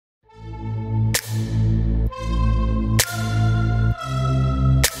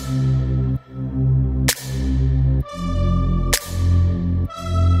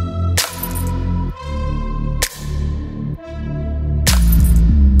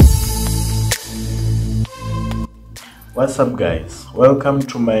What's up, guys? Welcome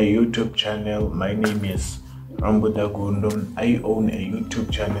to my YouTube channel. My name is Rambudagundum. I own a YouTube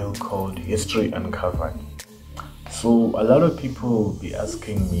channel called History Uncovered. So a lot of people will be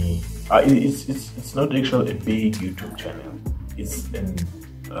asking me, it's not actually a big YouTube channel.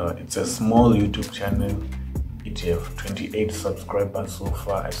 It's a small YouTube channel. It have 28 subscribers so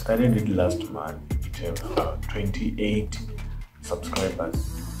far. I started it last month. It have 28 subscribers.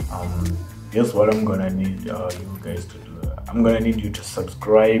 Here's what I'm gonna need you guys to do. I'm gonna need you to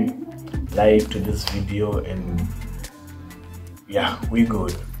subscribe, like to this video, and yeah, we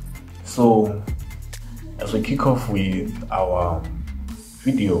good. So as we kick off with our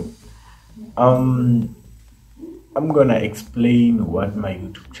video, I'm gonna explain what my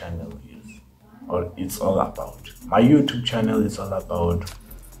YouTube channel is, or it's all about. My YouTube channel is all about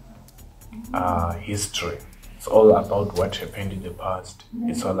history. It's all about what happened in the past.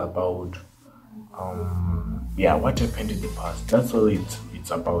 It's all about what happened in the past. That's all it's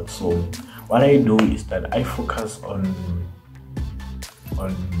about. So what I do is that I focus on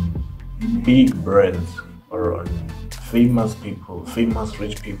big brands, or on famous people, famous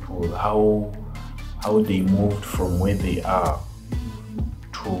rich people, how they moved from where they are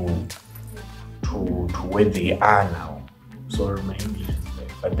to where they are now. Sorry, my English is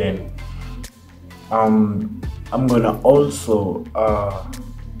bad. But then I'm gonna also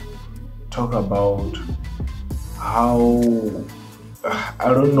talk about how I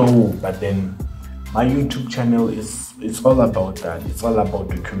don't know, but then my YouTube channel it's all about that. It's all about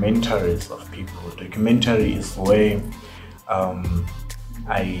documentaries of people. Documentary is where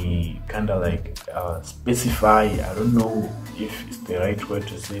I kind of like specify, I don't know if it's the right word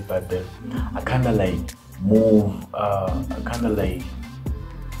to say, but then I kind of like move, I kind of like,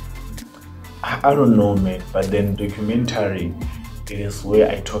 I don't know, man. But then documentary, it is where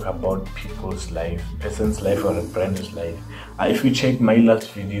I talk about people's life, person's life, or a brand's life. If you check my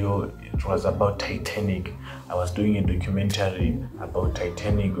last video, it was about Titanic. I was doing a documentary about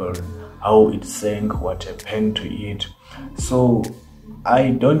Titanic, or how it sank, what happened to it. So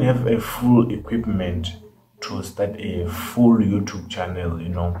I don't have a full equipment to start a full YouTube channel, you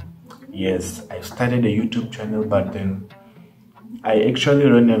know. Yes, I started a YouTube channel, but then I actually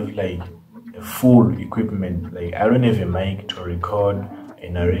don't have like a full equipment. Like I don't have a mic to record a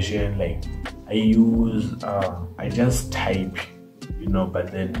narration. Like I just type, you know.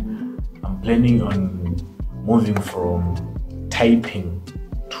 But then I'm planning on moving from typing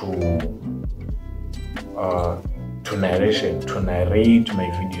to narration, to narrate my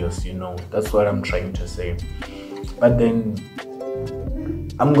videos, you know. That's what I'm trying to say. But then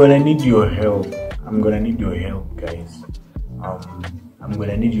I'm gonna need your help. I'm gonna need your help, guys. I'm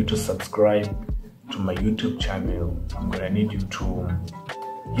gonna need you to subscribe to my YouTube channel. I'm gonna need you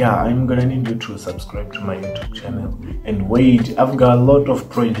to subscribe to my YouTube channel. And wait, I've got a lot of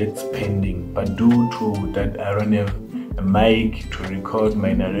projects pending, but due to that I don't have a mic to record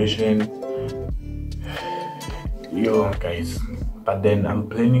my narration, yo guys. But then I'm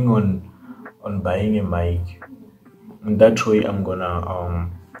planning on buying a mic, and that way I'm gonna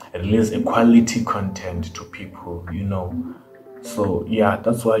release a quality content to people, you know. So yeah,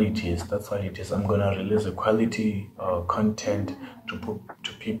 that's what it is. I'm gonna release a quality content to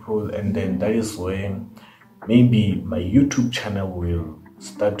people, and then that is when maybe my YouTube channel will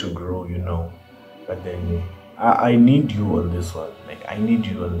start to grow, you know. But then I need you on this one. Like I need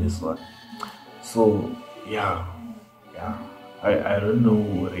you on this one. So yeah, I don't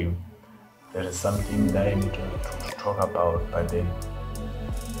know if there is something that I need to talk about, but then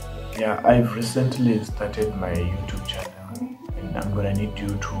yeah, I've recently started my YouTube channel, and I'm gonna need you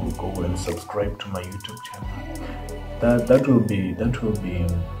to go and subscribe to my YouTube channel. That will be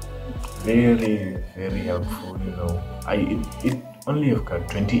very, very helpful, you know. It only have got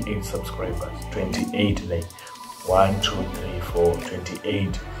 28 subscribers, 28, like 1, 2, 3, 4,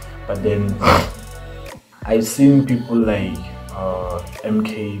 28. But then I've seen people like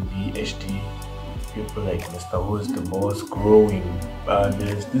MKBHD, people like Mr. Who's the Boss growing.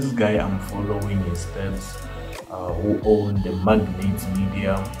 There's this guy I'm following his steps, who own the Magnates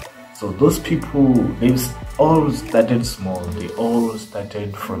Media. So those people, they've all started small. They all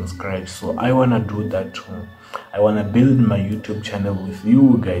started from scratch. So I wanna do that too. I wanna build my YouTube channel with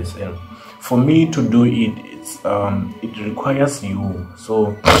you guys, and for me to do it, it requires you.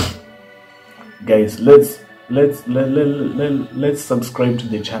 So guys, let's subscribe to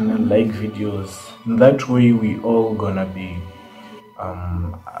the channel, like videos. That way we all gonna be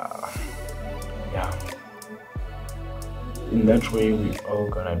in that way we all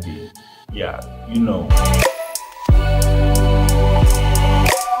gonna be, you know.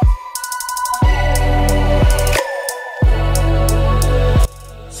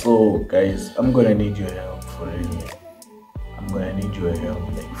 guys, I'm gonna need your help for real. I'm gonna need your help,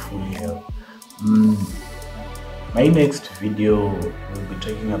 like fully help. My next video will be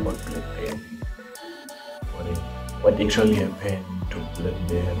talking about BlackBerry. What actually happened to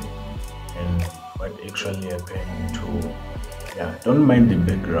BlackBerry and what actually happened to, yeah, don't mind the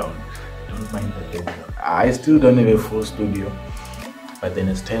background. Don't mind the background. I still don't have a full studio, but then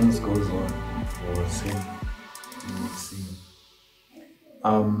as time goes on, you will see. You will see.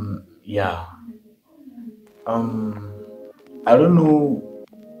 Yeah. I don't know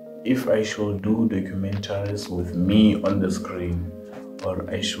if I should do documentaries with me on the screen, or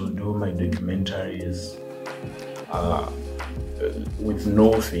I should do my documentaries with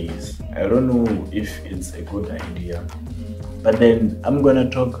no face. I don't know if it's a good idea, but then I'm gonna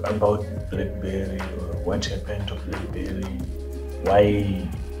talk about BlackBerry, or what happened to BlackBerry, why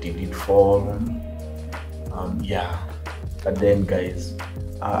did it fall, yeah. But then guys,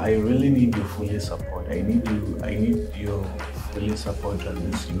 I really need your fully support. I need your fully support on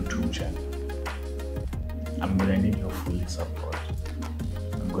this YouTube channel. I'm gonna need your fully support.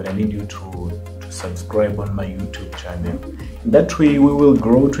 I'm gonna need you to subscribe on my YouTube channel. That way we will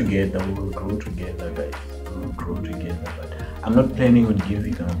grow together. We will grow together, guys. We will grow together. But I'm not planning on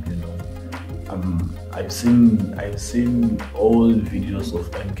giving up, you know. I've seen old videos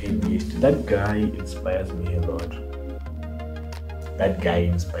of MKBHD. That guy inspires me a lot. That guy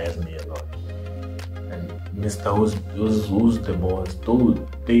inspires me a lot. And Mr. who's the boss, though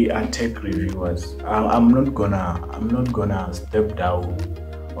they are tech reviewers. I'm not gonna step down,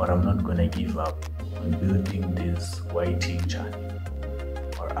 or I'm not gonna give up on building this YT channel,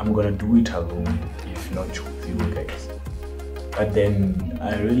 or I'm gonna do it alone if not with you guys. But then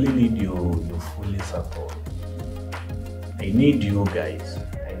I really need your fully support. I need you guys.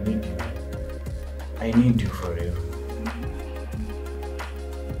 I need you for real.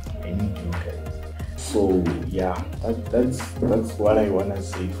 I need you guys. So yeah, that's what I wanna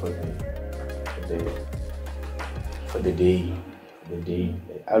say for the day.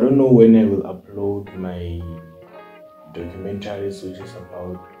 I don't know when I will upload my documentaries, which is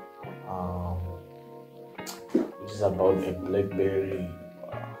about a BlackBerry,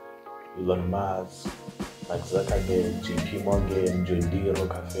 Elon Musk, Mark Zuckerberg, JP Morgan, John D.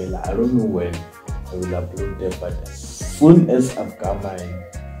 Rockefeller. I don't know when I will upload them, but as soon as I've got my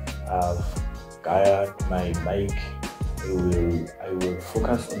mic, I will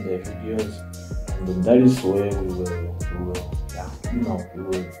focus on the videos, and then that is where we will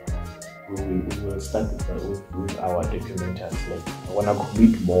start with our documentaries. Like, I wanna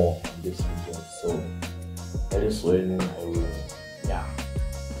commit more on this video, so that is when I will,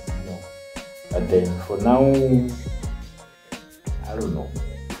 But then for now, I don't know.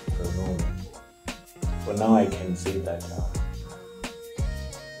 For now, I can say that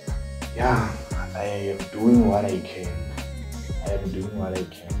I am doing what I can.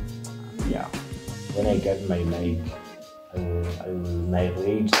 Yeah. When I get my mic, I will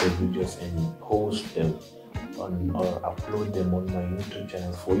narrate the videos and post them or upload them on my YouTube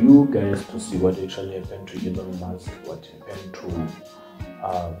channel for you guys to see what actually happened to Elon Musk, what happened to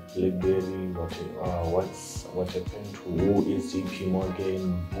BlackBerry, what happened to who is JP Morgan,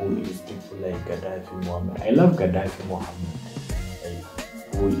 who is people like Gaddafi Mohammed. I love Gaddafi Mohammed.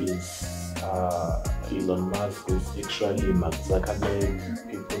 Who is Elon Musk, who is actually Mark Zuckerberg,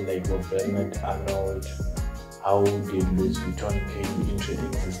 people like Bernard Arnold. How did Louis Vuitton came into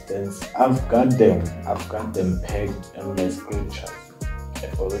existence? I've got them pegged on my scriptures.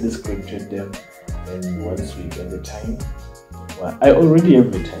 I've already scripted them, and once we get the time, well, I already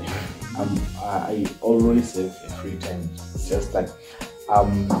have the time. I always have a free time. It's just that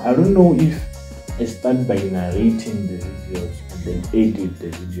I don't know if I start by narrating the videos and then edit the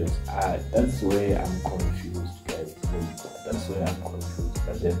videos. That's where I'm confused, guys. That's where I'm confused.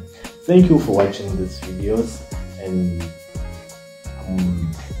 But then, thank you for watching these videos, and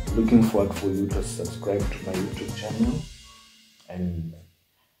I'm looking forward for you to subscribe to my YouTube channel. And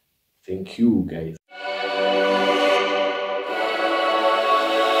thank you, guys.